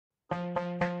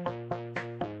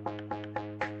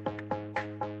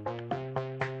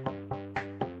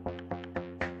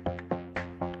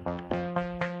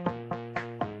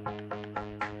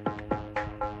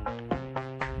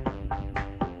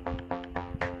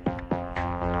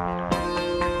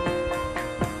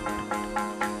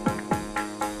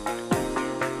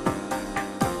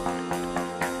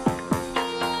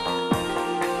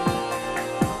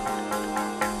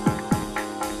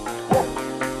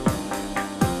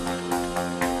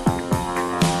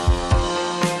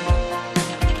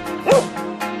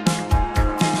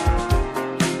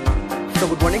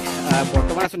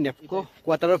আছো নেপকো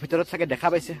কোৱাৰ্টাৰৰ ভিতৰত চাগে দেখা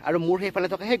পাইছে আৰু মোৰ সেইফালে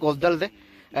থকা সেই গছডাল যে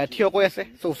থিয় কৈ আছে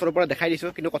সো ওচৰৰ পৰা দেখাই দিছো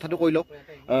কিন্তু কথাটো কৈ লও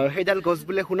সেইডাল গছ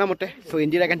বুলে শুনা মতে সো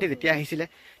ইন্দিৰা গান্ধী যেতিয়া আহিছিলে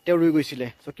তেওঁ ৰুই গৈছিলে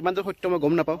সো কিমান দূৰ সত্য মই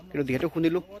গম নাপাও কিন্তু যেহেতু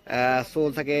শুনিলো সো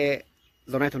চাগে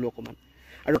জনাই থলো অকমান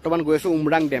আৰু বৰ্তমান গৈ আছো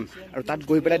উমৰাং ডেম আৰু তাত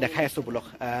গৈ পেলাই দেখাই আছো বুলক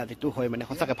যেটো হয় মানে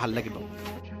সঁচাকে ভাল লাগিব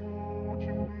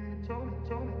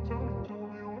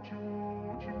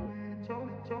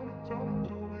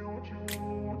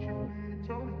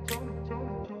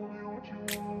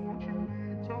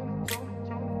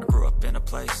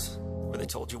Place where they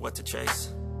told you what to chase,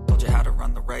 told you how to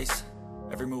run the race,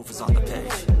 every move was on the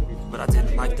page, but I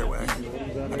didn't like their way,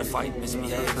 had to fight and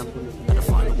misbehave, had to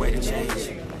find a way to change,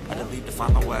 had to leave to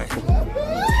find my way,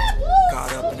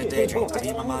 caught up in a daydream, to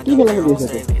keep my mind up there almost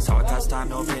daily, it's how I pass time,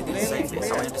 no opinions safely, it's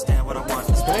how I understand what I want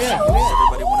in space,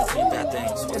 everybody wanna tell you bad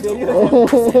things, what the world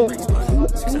brings, but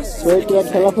success is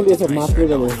ridiculous,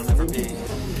 it'll never be,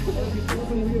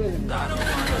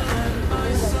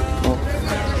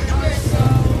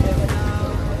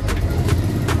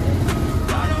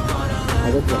 I don't wanna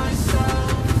let myself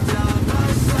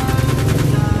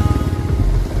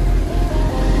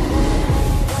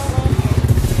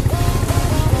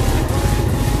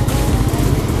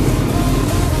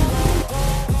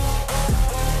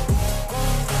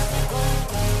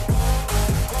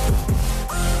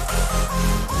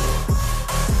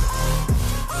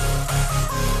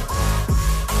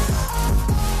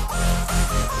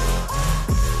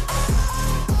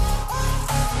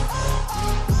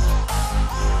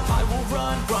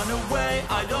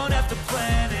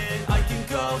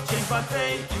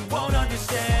you won't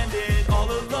understand it. All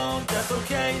alone, that's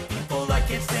okay. People I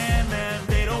can't stand them.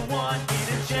 They don't want me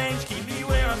to change. Keep me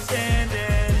where I'm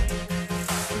standing.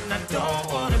 And I don't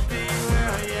wanna be where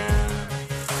I am.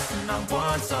 And I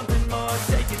want something more.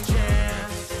 Take a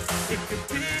chance. It could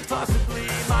be possibly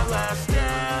my last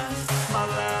dance. My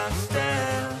last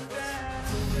dance.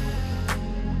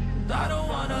 I don't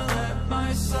wanna let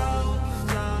myself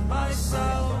down.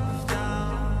 Myself.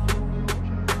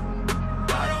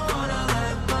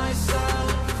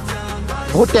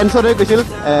 বহুত tension হৈ গৈছিল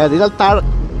result তাৰ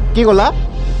কি গলা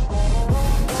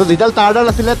তো result তাৰডাল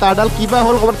আছিলে তাৰডাল কিবা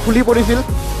হ'ল ক'ৰবাত খুলি পৰিছিল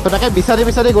তো তাকে বিচাৰি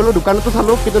বিচাৰি গ'লোঁ দোকানতো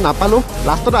চালোঁ কিন্তু নাপালোঁ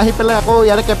লাষ্টত আহি পেলাই আকৌ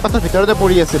ইয়াৰে কেম্পাছৰ ভিতৰতে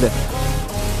পৰি আছিলে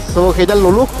চ' সেইডাল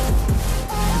ল'লোঁ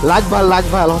লাগ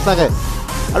ভাল সঁচাকৈ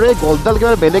আৰু এই গছডাল কিবা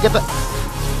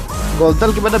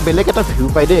বেলেগ এটা ভিউ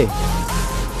পায় দেই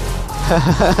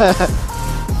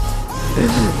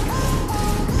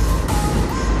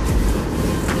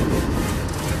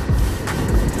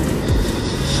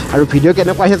আৰু ভিডিঅ'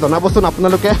 কেনেকুৱা আহিছে জনাবচোন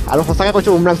আপোনালোকে আৰু সঁচাকৈ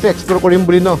কৈছোঁ উমৰাংচো এক্সপ্ল'ৰ কৰিম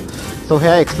বুলি ন চ'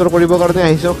 সেয়া এক্সপ্ল'ৰ কৰিবৰ কাৰণে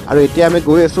আহিছোঁ আৰু এতিয়া আমি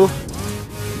গৈ আছোঁ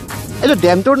এইটো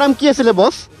ডেমটোৰ নাম কি আছিলে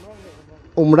বছ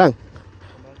উমৰাং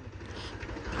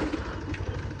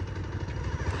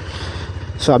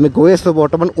চ' আমি গৈ আছোঁ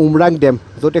বৰ্তমান উমৰাং ডেম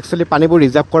য'ত একচুৱেলি পানীবোৰ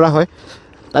ৰিজাৰ্ভ কৰা হয়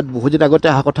তাত বহুত দিন আগতে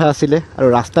অহা কথা আছিলে আৰু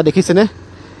ৰাস্তা দেখিছেনে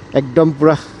একদম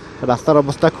পূৰা ৰাস্তাৰ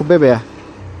অৱস্থা খুবেই বেয়া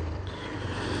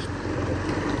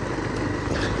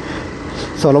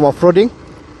চ' অলপ অফ ৰোডিং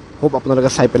হোপ আপোনালোকে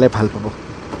চাই পেলাই ভাল পাব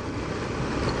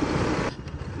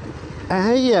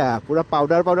এয়া পূৰা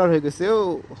পাউডাৰ হৈ গৈছে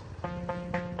অ'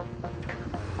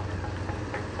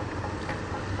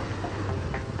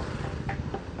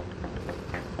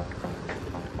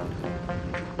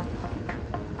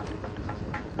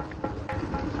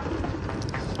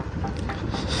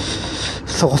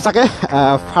 সঁচাকৈ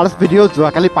ফাৰ্ষ্ট ভিডিঅ'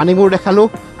 যোৱাকালি পানীমূৰ দেখালোঁ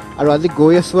আৰু আজি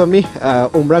গৈ আছোঁ আমি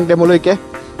উমৰাং ডেমলৈকে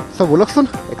চ' ব'লকচোন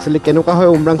একচুৱেলি কেনেকুৱা হয়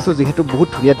উমৰাংচো যিহেতু বহুত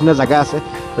ধুনীয়া ধুনীয়া জেগা আছে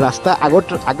ৰাস্তা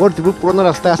আগৰ যিবোৰ পুৰণা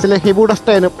ৰাস্তা আছিলে সেইবোৰ ৰাস্তা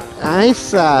আই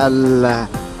চাল্লা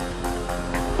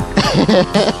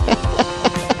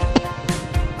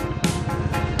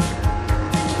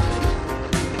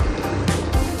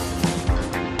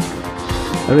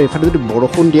আৰু এইফালে যদি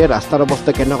বৰষুণ দিয়ে ৰাস্তাৰ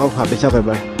অৱস্থা কেনেকুৱা ভাবি চাওক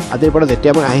এবাৰ আজিৰ পৰা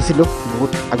যেতিয়া মই আহিছিলোঁ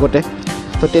বহুত আগতে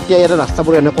তো তেতিয়া ইয়াতে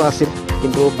ৰাস্তাবোৰ এনেকুৱা আছিল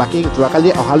কিন্তু বাকী যোৱাকালি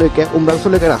অহালৈকে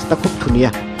উমৰাংচলৈকে ৰাস্তা খুব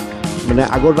ধুনীয়া মানে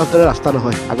আগৰ ৰাস্তাৰে ৰাস্তা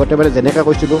নহয় আগতে মানে যেনেকৈ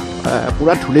কৈছিলোঁ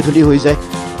পূৰা ধূলি হৈ যায়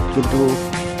কিন্তু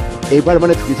এইবাৰ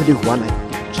মানে ধূলি হোৱা নাই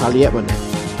চালিয়া মানে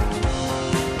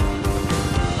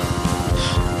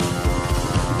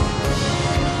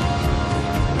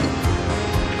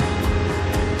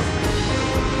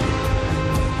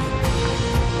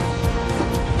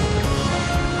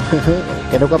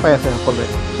কেনেকুৱা পাই আছে সকলোৱে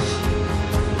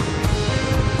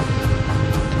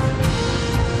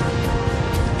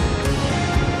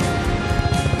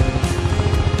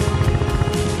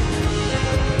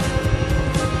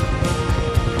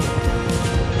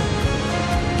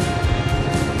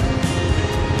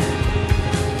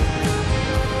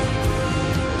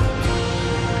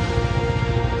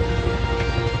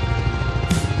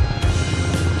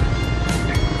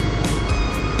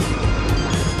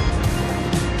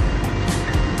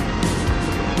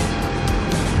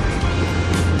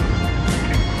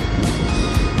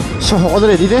চ' সকলো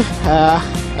ৰেডি দে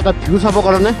এটা ভিউ চাবৰ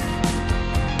কাৰণে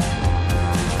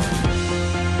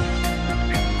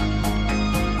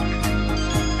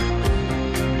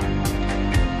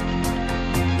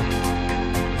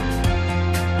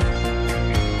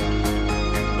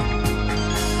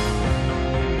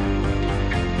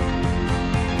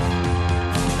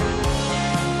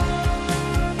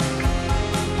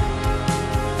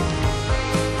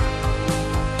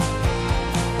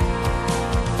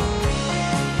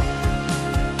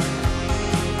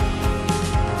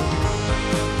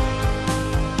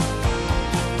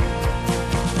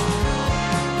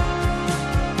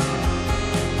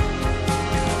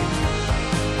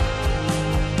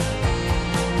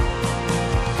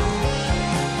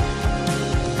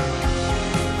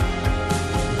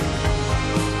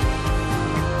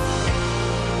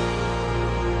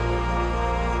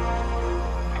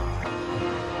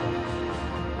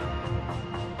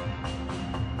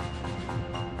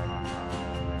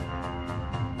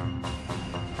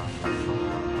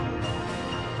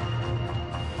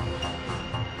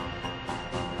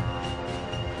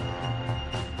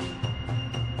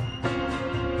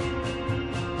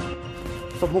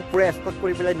চব মোক পুৰা এক্সপৰ্ট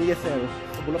কৰি পেলাই নি আছে আৰু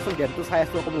বোলকচোন গেটটো চাই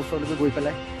আছোঁ অকণমান ওচৰলৈকে গৈ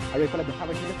পেলাই আৰু এইফালে দেখা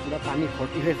পাইছিলে পুৰা পানী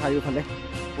ভৰ্তি হৈ চাৰিওফালে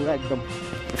পুৰা একদম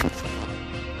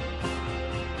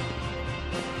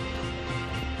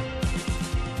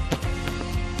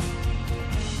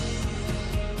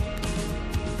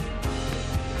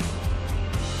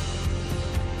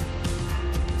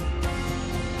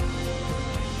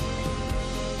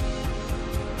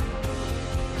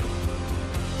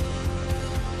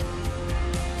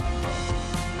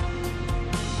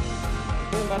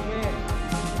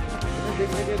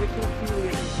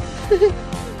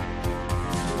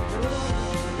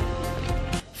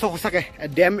সঁচাকৈ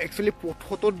ডেম একচুৱেলি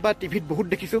ফটোত বা টিভিত বহুত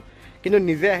দেখিছোঁ কিন্তু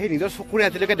নিজে আহি নিজৰ চকুৰে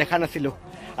আজিলৈকে দেখা নাছিলোঁ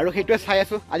আৰু সেইটোৱে চাই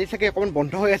আছোঁ আজি চাগে অকণমান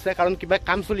বন্ধ হৈ আছে কাৰণ কিবা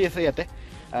কাম চলি আছে ইয়াতে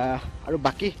আৰু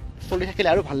বাকী চলি থাকিলে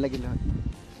আৰু ভাল লাগিলে হয়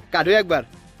কাদুৱে একবাৰ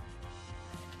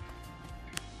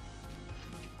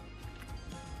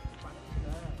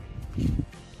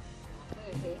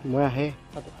মই আহে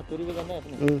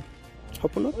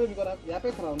সপোন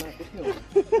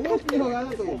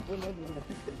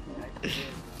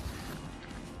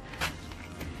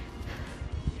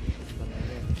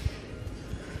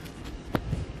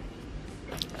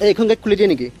এইখন গেট খুলি দিয়ে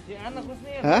নেকি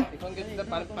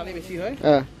পানী বেছি হয়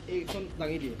এইখন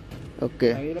দাঙি দিয়ে অ'কে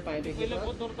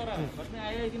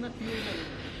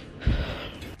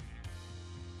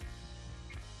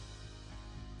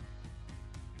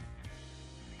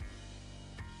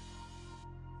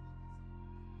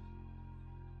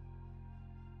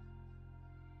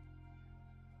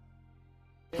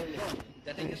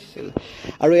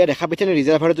আৰু ইয়াত দেখা পাইছেনে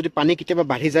ৰিজাৰ্ভাৰত যদি পানী কেতিয়াবা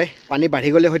বাঢ়ি যায় পানী বাঢ়ি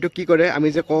গ'লে হয়তো কি কৰে আমি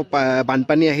যে কওঁ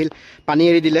বানপানী আহিল পানী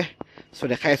এৰি দিলে চ'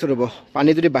 দেখাই আছোঁ ৰ'ব পানী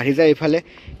যদি বাঢ়ি যায় এইফালে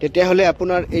তেতিয়াহ'লে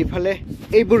আপোনাৰ এইফালে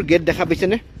এইবোৰ গেট দেখা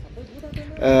পাইছেনে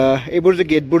এইবোৰ যে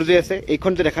গেটবোৰ যে আছে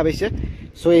এইখন যে দেখা পাইছে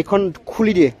চ' এইখন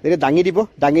খুলি দিয়ে যেতিয়া দাঙি দিব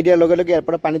দাঙি দিয়াৰ লগে লগে ইয়াৰ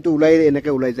পৰা পানীটো ওলাই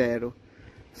এনেকৈ ওলাই যায় আৰু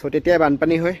চ' তেতিয়া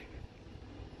বানপানী হয়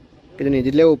কিন্তু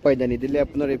নিদিলেও উপায় নাই নিদিলে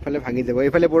আপোনাৰ এইফালে ভাঙি যাব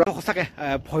এইফালে পুৰা সঁচাকৈ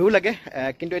ভয়ো লাগে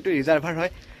কিন্তু এইটো ৰিজাৰ্ভাৰ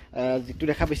হয় যিটো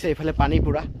দেখা পাইছে এইফালে পানী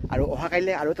পুৰা আৰু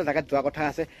অহাকাইলৈ আৰু এটা জেগাত যোৱা কথা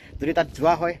আছে যদি তাত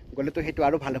যোৱা হয় গ'লেতো সেইটো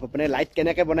আৰু ভাল হ'ব মানে লাইট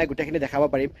কেনেকৈ বনাই গোটেইখিনি দেখাব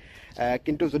পাৰিম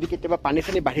কিন্তু যদি কেতিয়াবা পানী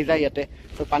চানী বাঢ়ি যায় ইয়াতে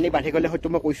ত' পানী বাঢ়ি গ'লে হয়তো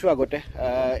মই কৈছোঁ আগতে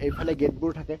এইফালে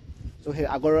গেটবোৰ থাকে চ' সেই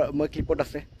আগৰ মই ক্লিপত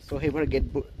আছে চ' সেইবোৰ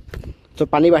গেটবোৰ চ'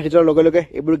 পানী বাঢ়ি যোৱাৰ লগে লগে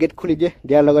এইবোৰ গেট খুলি দিয়ে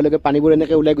দিয়াৰ লগে লগে পানীবোৰ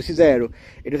এনেকৈ ওলাই গুচি যায় আৰু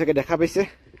এইটো চাগে দেখা পাইছে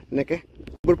এনেকৈ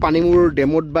এইবোৰ পানীবোৰ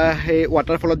ডেমত বা সেই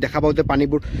ৱাটাৰফলত দেখা পাওঁ যে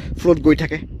পানীবোৰ ফ্ল'ত গৈ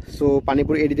থাকে চ'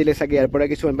 পানীবোৰ এৰি দিলে চাগে ইয়াৰ পৰা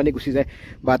কিছুমান পানী গুচি যায়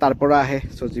বা তাৰ পৰা আহে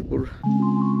চ' যিবোৰ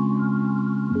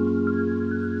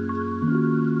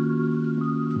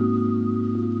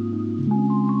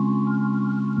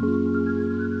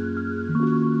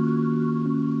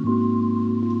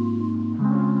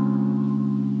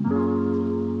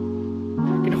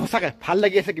সঁচাকৈ ভাল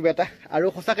লাগি আছে কিবা এটা আৰু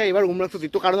সঁচাকৈ এইবাৰ উমৰাংচো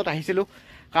যিটো কাৰণত আহিছিলোঁ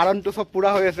কাৰণটো চব পূৰা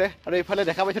হৈ আছে আৰু এইফালে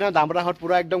দেখা পাইছে নহয় দামৰাহঁত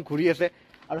পূৰা একদম ঘূৰি আছে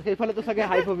আৰু সেইফালেতো চাগে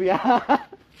হাই ফবিয়া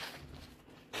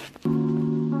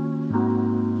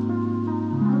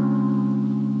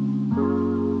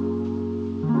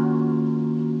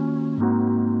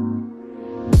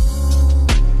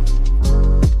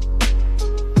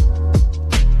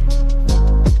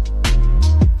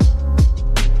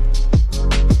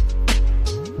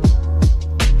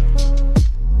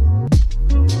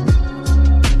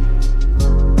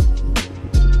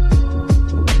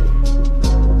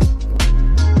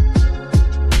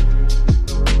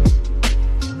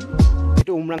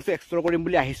উমৰাংচো এক্সপ্ল'ৰ কৰিম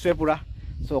বুলি আহিছোঁৱে পূৰা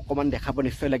চ' অকণমান দেখাব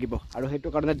নিশ্চয় লাগিব আৰু সেইটো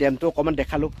কাৰণে ডেমটো অকণমান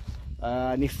দেখালোঁ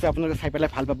নিশ্চয় আপোনালোকে চাই পেলাই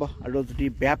ভাল পাব আৰু যদি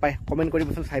বেয়া পায় কমেণ্ট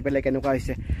কৰিবচোন চাই পেলাই কেনেকুৱা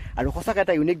হৈছে আৰু সঁচাকৈ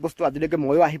এটা ইউনিক বস্তু আজিলৈকে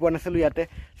ময়ো আহি পোৱা নাছিলোঁ ইয়াতে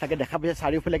চাগে দেখা পাইছে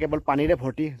চাৰিওফালে কেৱল পানীৰে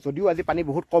ভৰ্তি যদিও আজি পানী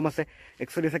বহুত কম আছে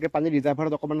একচুৱেলি চাগে পানী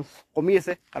ৰিজাৰ্ভাৰত অকণমান কমি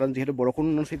আছে কাৰণ যিহেতু বৰষুণ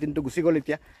চিজনটো গুচি গ'ল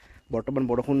এতিয়া বৰ্তমান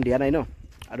বৰষুণ দিয়া নাই ন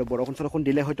আৰু বৰষুণ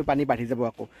দিলে হয়তো পানী বাঢ়ি যাব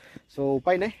আকৌ চ'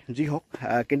 উপায় নাই যি হওক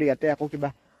কিন্তু ইয়াতে আকৌ কিবা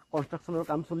কনষ্ট্ৰাকশ্যনৰ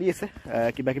কাম চলি আছে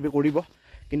কিবা কিবি কৰিব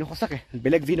কিন্তু সঁচাকৈ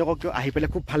বেলেগ যি নকওক কিয় আহি পেলাই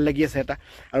খুব ভাল লাগি আছে এটা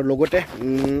আৰু লগতে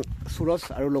সুৰজ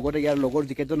আৰু লগতে ইয়াৰ লগৰ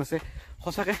যিকেইজন আছে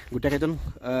সঁচাকৈ গোটেইকেইজন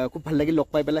খুব ভাল লাগি লগ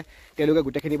পাই পেলাই তেওঁলোকে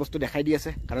গোটেইখিনি বস্তু দেখাই দি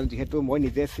আছে কাৰণ যিহেতু মই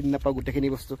নিজে চিনি নাপাওঁ গোটেইখিনি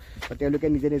বস্তু তেওঁলোকে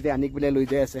নিজে নিজে আনি পেলাই লৈ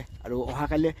যাই আছে আৰু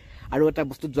অহাকাইলৈ আৰু এটা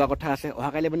বস্তুত যোৱা কথা আছে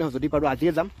অহাকাইলৈ মানে যদি পাৰোঁ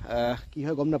আজিয়ে যাম কি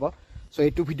হয় গম নাপাওঁ চ'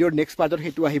 এইটো ভিডিঅ'ৰ নেক্সট পাৰ্টত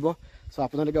সেইটো আহিব চ'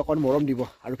 আপোনালোকে অকণ মৰম দিব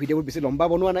আৰু ভিডিঅ'বোৰ বেছি লম্বা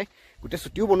বনোৱা নাই গোটেই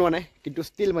ছুটিও বনোৱা নাই কিন্তু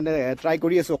ষ্টিল মানে ট্ৰাই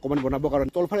কৰি আছোঁ অকণমান বনাবৰ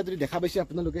কাৰণে তলফালে যদি দেখা পাইছে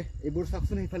আপোনালোকে এইবোৰ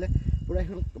চাওকচোন সেইফালে পূৰা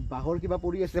এখন বাঁহৰ কিবা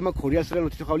পৰি আছে মই ঘৰিয়াল চৰিয়াল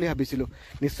উঠি থকা বুলি ভাবিছিলোঁ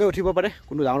নিশ্চয় উঠিব পাৰে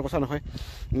কোনো ডাঙৰ কথা নহয়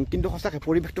কিন্তু সঁচাকৈ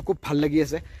পৰিৱেশটো খুব ভাল লাগি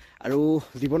আছে আৰু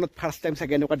জীৱনত ফাৰ্ষ্ট টাইম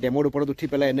চাগে এনেকুৱা ডেমৰ ওপৰত উঠি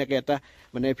পেলাই এনেকৈ এটা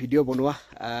মানে ভিডিঅ' বনোৱা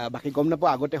বাকী গম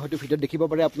নাপাওঁ আগতে হয়তো ভিডিঅ'ত দেখিব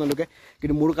পাৰে আপোনালোকে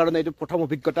কিন্তু মোৰ কাৰণে এইটো প্ৰথম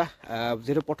অভিজ্ঞতা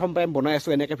যিহেতু প্ৰথম টাইম বনাই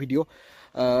আছোঁ এনেকৈ ভিডিঅ'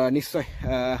 নিশ্চয়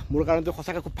মোৰ কাৰণেতো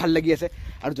সঁচাকৈ খুব ভাল লাগি আছে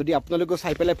আৰু যদি আপোনালোকেও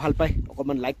চাই পেলাই ভাল পায়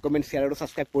অকণমান লাইক কমেণ্ট শ্বেয়াৰ আৰু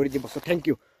ছাবস্ক্ৰাইব কৰি দিব চ' থেংক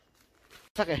ইউ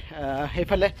সঁচাকৈ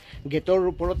সেইফালে গেটৰ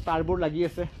ওপৰত তাঁৰবোৰ লাগি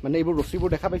আছে মানে এইবোৰ ৰছীবোৰ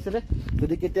দেখা পাইছেনে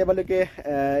যদি কেতিয়াবালৈকে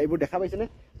এইবোৰ দেখা পাইছেনে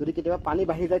যদি কেতিয়াবা পানী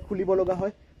বাঢ়ি যায় খুলিব লগা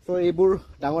হয় চ' এইবোৰ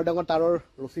ডাঙৰ ডাঙৰ তাঁৰৰ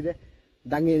ৰছীৰে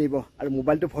দাঙি আনিব আৰু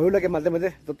মোবাইলটো ভয়ো লাগে মাজে মাজে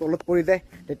তলত পৰি যায়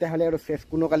তেতিয়াহ'লে আৰু চেচ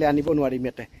কোনো কালি আনিব নোৱাৰিম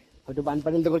ইয়াতে হয়তো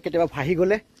বানপানীৰ লগত কেতিয়াবা ভাহি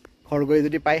গ'লে ঘৰ গৈ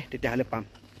যদি পায় তেতিয়াহ'লে পাম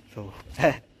চ'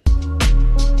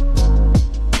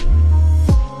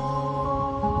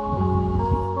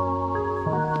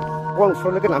 অকণমান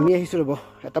ওচৰলৈকে নামি আহিছোঁ ৰ'ব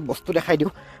এটা বস্তু দেখাই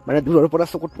দিওঁ মানে দূৰৰ পৰা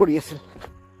চকুত পৰি আছিল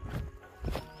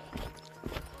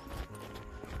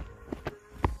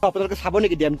আপোনালোকে চাব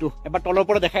নেকি ডেমটো এবাৰ তলৰ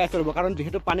পৰা দেখাই আছোঁ ৰ'ব কাৰণ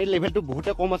যিহেতু পানীৰ লেভেলটো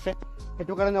বহুতে কম আছে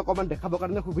সেইটো কাৰণে অকণমান দেখাবৰ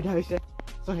কাৰণে সুবিধা হৈছে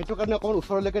চ' সেইটো কাৰণে অকণমান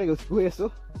ওচৰলৈকে গৈ আছোঁ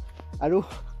আৰু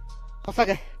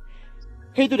সঁচাকৈ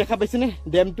সেইটো দেখা পাইছেনে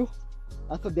ডেমটো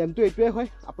আচ্ছা ডেমটো এইটোৱে হয়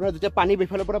আপোনাৰ যেতিয়া পানী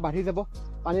এইফালৰ পৰা বাঢ়ি যাব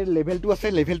পানীৰ লেভেলটো আছে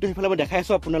লেভেলটো সেইফালে মই দেখাই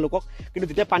আছোঁ আপোনালোকক কিন্তু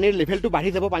যেতিয়া পানীৰ লেভেলটো বাঢ়ি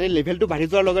যাব পানীৰ লেভেলটো বাঢ়ি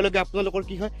যোৱাৰ লগে লগে আপোনালোকৰ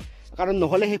কি হয় কাৰণ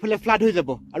নহ'লে সেইফালে ফ্লাড হৈ যাব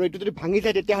আৰু এইটো যদি ভাঙি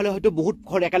যায় তেতিয়াহ'লে হয়তো বহুত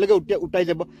ঘৰ একেলগে উটাই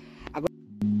যাব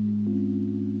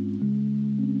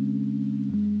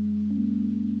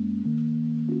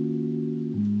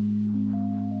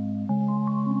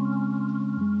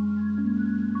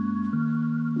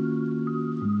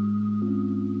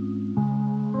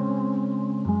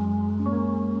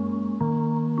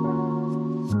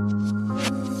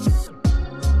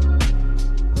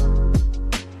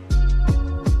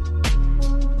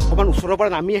ওচৰৰ পৰা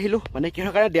নামি আহিলোঁ মানে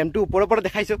কিহৰ কাৰণে ডেমটো ওপৰৰ পৰা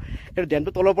দেখাইছোঁ কিন্তু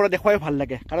ডেমটো তলৰ পৰা দেখুৱাই ভাল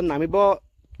লাগে কাৰণ নামিব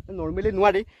নৰ্মেলি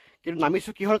নোৱাৰি কিন্তু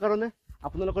নামিছোঁ কিহৰ কাৰণে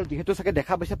আপোনালোকৰ যিহেতু চাগে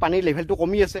দেখা পাইছে পানীৰ লেভেলটো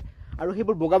কমি আছে আৰু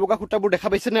সেইবোৰ বগা বগা খুঁটাবোৰ দেখা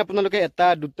পাইছেনে আপোনালোকে এটা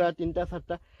দুটা তিনিটা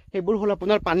চাৰিটা সেইবোৰ হ'ল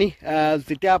আপোনাৰ পানী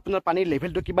যেতিয়া আপোনাৰ পানীৰ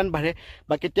লেভেলটো কিমান বাঢ়ে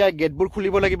বা কেতিয়া গেটবোৰ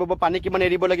খুলিব লাগিব বা পানী কিমান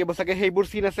এৰিব লাগিব চাগে সেইবোৰ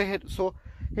চিন আছে চ'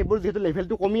 সেইবোৰ যিহেতু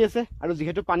লেভেলটো কমি আছে আৰু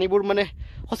যিহেতু পানীবোৰ মানে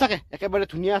সঁচাকৈ একেবাৰে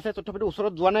ধুনীয়া আছে তথাপিতো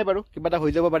ওচৰত যোৱা নাই বাৰু কিবা এটা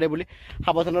হৈ যাব পাৰে বুলি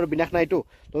সাৱধানৰ বিনাশ নাইতো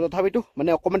তো তথাপিতো মানে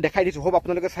অকণমান দেখাই দিছোঁ হোপ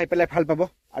আপোনালোকে চাই পেলাই ভাল পাব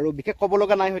আৰু বিশেষ ক'ব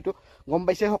লগা নাই হয়তো গম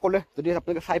পাইছে সকলোৱে যদি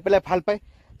আপোনালোকে চাই পেলাই ভাল পায়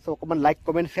চ' অকণমান লাইক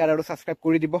কমেণ্ট শ্বেয়াৰ আৰু ছাবস্ক্ৰাইব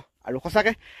কৰি দিব আৰু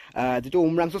সঁচাকৈ যিটো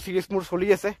উমৰাংচো চিৰিজ মোৰ চলি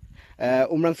আছে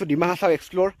উমৰাংচো ডিমা হাছাও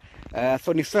এক্সপ্ল'ৰ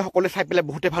চ' নিশ্চয় সকলোৱে চাই পেলাই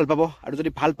বহুতে ভাল পাব আৰু যদি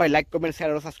ভাল পায় লাইক কমেণ্ট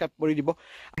শ্বেয়াৰ আৰু ছাবস্ক্ৰাইব কৰি দিব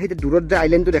সেই যে দূৰত যে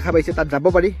আইলেণ্ডটো দেখা পাইছে তাত যাব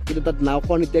পাৰি কিন্তু তাত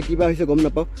নাওখন এতিয়া কিবা হৈছে গম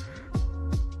নাপাওঁ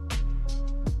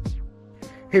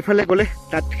সেইফালে গ'লে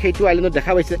তাত সেইটো আইলেণ্ডত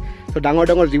দেখা পাইছে চ' ডাঙৰ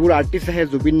ডাঙৰ যিবোৰ আৰ্টিষ্ট আহে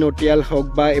জুবিন নটিয়াল হওক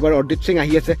বা এইবাৰ অৰিজিত সিং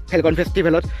আহি আছে ফেলকন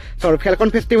ফেষ্টিভেলত চ' ফেলকন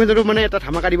ফেষ্টিভেলতো মানে এটা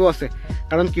ধামাকা দিব আছে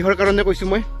কাৰণ কিহৰ কাৰণে কৈছোঁ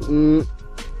মই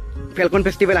ফেলকন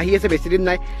ফেষ্টিভেল আহি আছে বেছিদিন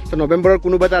নাই চ' নৱেম্বৰৰ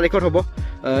কোনোবা তাৰিখত হ'ব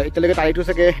এতিয়ালৈকে তাৰিখটো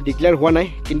চাগে ডিক্লেয়াৰ হোৱা নাই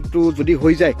কিন্তু যদি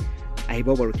হৈ যায় আহিব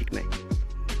বাৰু ঠিক নাই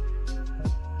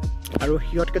আৰু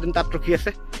সিহঁতকেইজন তাত ৰখি আছে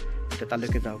এতিয়া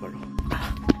তালৈকে যাওঁ বাৰু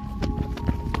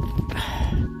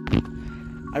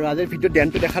আৰু আজিৰ ভিডিঅ'ত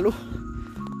ডেমটো দেখালোঁ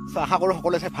চ' আশা কৰোঁ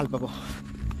সকলোৱে চাই ভাল পাব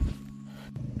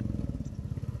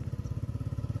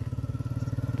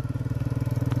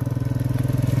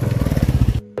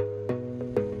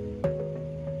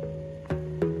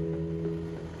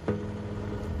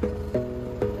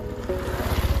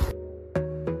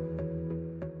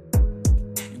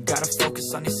Gotta focus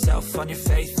on yourself, on your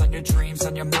faith, on your dreams,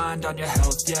 on your mind, on your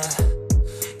health, yeah.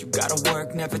 You gotta work,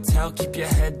 never tell, keep your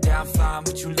head down, find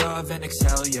what you love and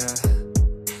excel, yeah.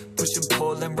 Push and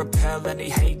pull and repel any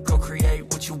hate, go create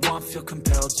what you want, feel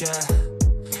compelled, yeah.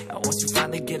 And once you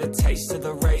finally get a taste of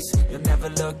the race, you'll never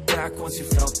look back once you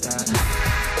felt that.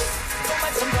 Don't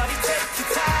let somebody take your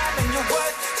time and your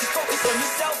worth. Just focus on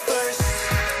yourself first.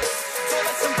 Don't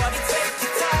let somebody take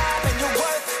your time and your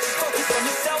worth. Just focus on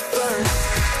yourself first.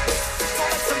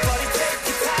 Don't let somebody take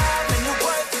your time and your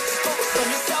worth. Just focus on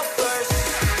yourself first.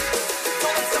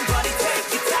 Don't let somebody take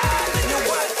your time and your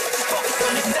worth. Just focus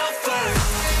on yourself first.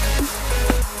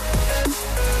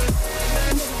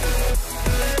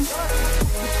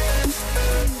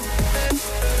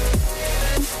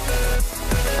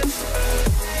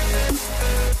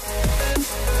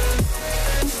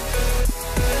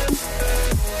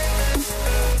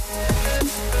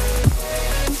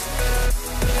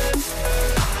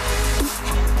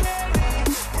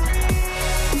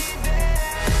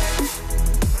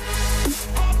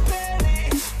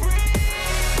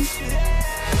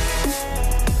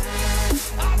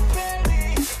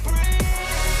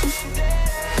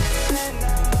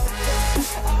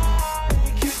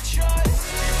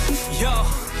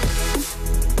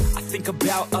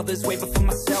 About others way before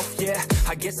myself, yeah.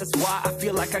 I guess that's why I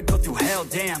feel like I go through hell,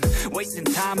 damn. Wasting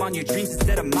time on your dreams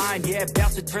instead of mine, yeah.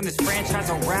 About to turn this franchise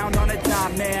around on a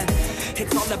dime, man.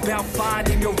 It's all about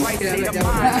finding your right state of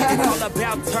mind. It's all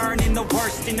about turning the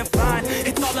worst into fine.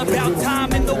 It's all about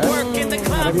time and the work and the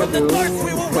climb. From the thirst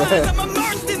we will rise, I'm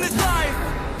immersed in this life.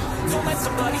 Don't let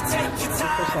somebody take your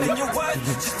time and your worth.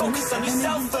 Just focus on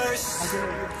yourself first.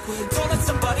 Don't let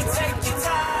somebody take your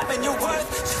time and your worth.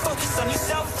 Just focus on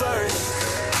yourself first.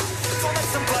 Don't let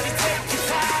somebody take your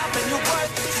time and your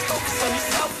worth. Just focus on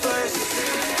yourself first.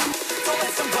 Don't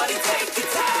let somebody take your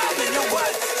time and your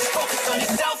worth. Just focus on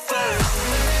yourself first.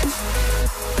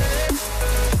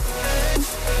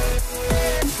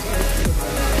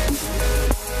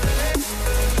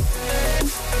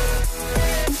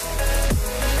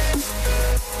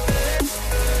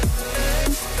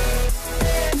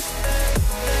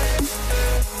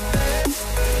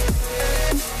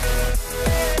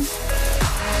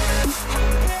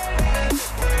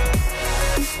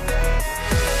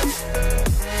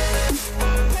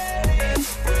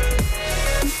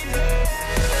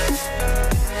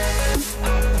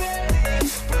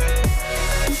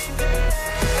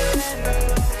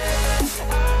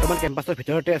 কেম্পাছৰ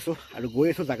ভিতৰতে আছোঁ আৰু গৈ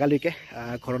আছোঁ জাগালৈকে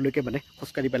ঘৰলৈকে মানে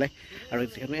খোজকাঢ়ি পেলাই আৰু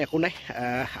একো নাই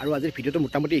আৰু আজিৰ ভিডিঅ'টো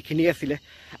মোটামুটি এইখিনিয়ে আছিলে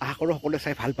আশা কৰোঁ সকলোৱে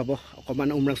চাই ভাল পাব অকণমান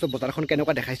উমৰাংছ বজাৰখন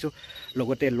কেনেকুৱা দেখাইছোঁ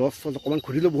লগতে লজ অকণমান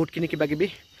ঘূৰিলোঁ বহুতখিনি কিবা কিবি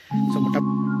চ'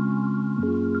 মোটামুটি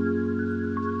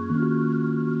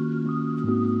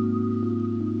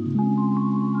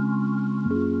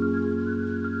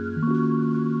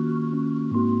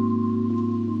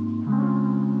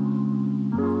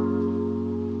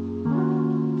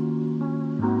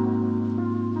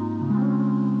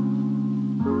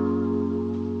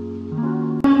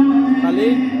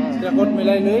ৰেকৰ্ড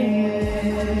মিলাই লৈ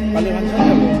কালি ফাংচন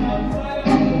যাব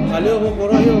কালিও হ'ব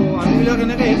পৰহিও হ'ব আমিবিলাক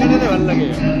এনেকৈ সেইকাৰণে ভাল লাগে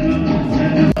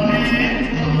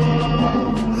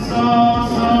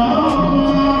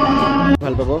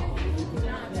ভাল পাব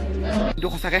কিন্তু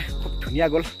সঁচাকৈ খুব ধুনীয়া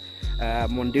গ'ল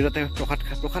মন্দিৰতে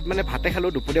প্ৰসাদ মানে ভাতে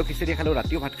খালোঁ দুপৰীয়াও খিচিৰি খালোঁ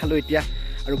ৰাতিও ভাত খালোঁ এতিয়া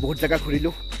আৰু বহুত জেগা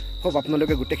ঘূৰিলোঁ খুব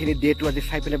আপোনালোকে গোটেইখিনি ডেটো আজি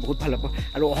চাই পেলাই বহুত ভাল হ'ব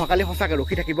আৰু অহাকালি সঁচাকৈ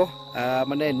ৰখি থাকিব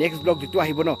মানে নেক্সট ব্লগ যিটো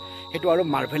আহিব ন সেইটো আৰু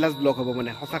মাৰ্ভেলাছ ব্লগ হ'ব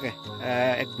মানে সঁচাকৈ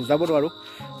এক বুজাব নোৱাৰোঁ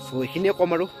চ' এইখিনিয়ে ক'ম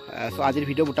আৰু চ' আজিৰ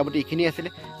ভিডিঅ' মোটামুটি এইখিনিয়ে আছিলে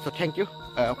চ' থেংক ইউ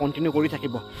কণ্টিনিউ কৰি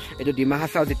থাকিব এইটো ডিমা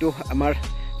হাছাও যিটো আমাৰ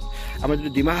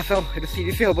যিটো ডিমা হাছাও সেইটো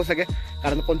চিৰিয়াছে হ'ব চাগে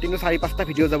কাৰণ কণ্টিনিউ 4-5টা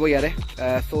ভিডিঅ' যাব ইয়াৰে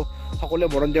চ' সকলোৱে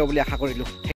মৰম দিব বুলি আশা কৰিলোঁ